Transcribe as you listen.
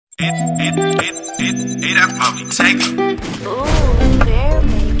That's probably taken. Ooh, bear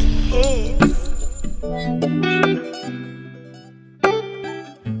make hits.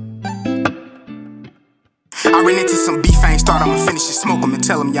 I ran into some beef, I ain't start, I'ma finish it. Smoke them and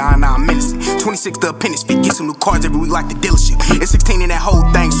tell them, y'all, now I'm menacing. 26 the appendix, fit, get some new cars every week like the dealership. It's 16 in that whole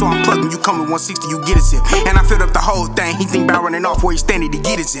thing, so I'm plugging. You come with 160, you get a zip. And I filled up the whole thing, he think about running off where he standing to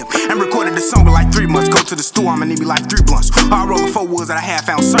get a zip. And recorded the song in like 3 months. Go to the store, I'ma need me like 3 blunts. I roll the 4 woods at a half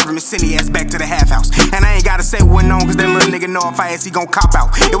ounce, serve him and send the ass back to the half house. And I ain't gotta say what went on, cause that little nigga know if I ask, he gon' cop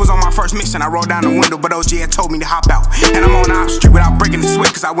out. It was on my first mission, I rolled down the window, but OG had told me to hop out. And I'm on the op street without breaking the sweat,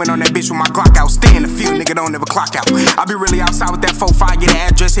 cause I went on that bitch with my Glock out. Stay in the field, nigga, don't ever clock out. I be really outside with that 4-5, get an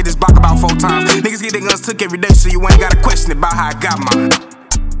address, hit this block about 4 times. Niggas get their guns took every day, so you ain't gotta question about how I got mine.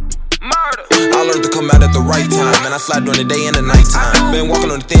 Murder. I learned to come out at the right time, and I slide during the day and the nighttime. Been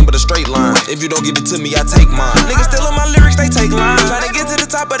walking on the thin but a straight line. If you don't give it to me, I take mine. Niggas stealing my lyrics, they take lines. Trying to get to the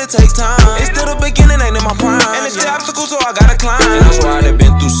top, but it takes time. It's still the beginning, ain't in my prime. And it's the obstacle, so I gotta climb. And that's why I done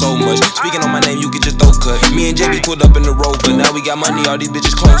been through so much. Speaking on my name, you get your throat cut. Me and JB pulled up in the Rover. Now we got money, all these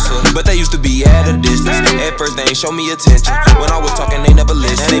bitches closer. But they used to be at a distance. At first they ain't show me attention. When I was talking, they never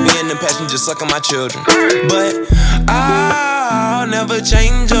listened. And they be in the passengers sucking my children. But I'll never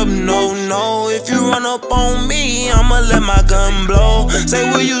change up, no, no. If you run up on me, I'ma let my gun blow. Say,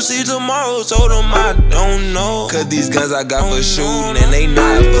 will you see tomorrow? Told them I don't know. Cause these guns I got for shooting and they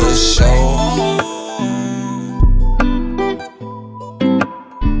not for show.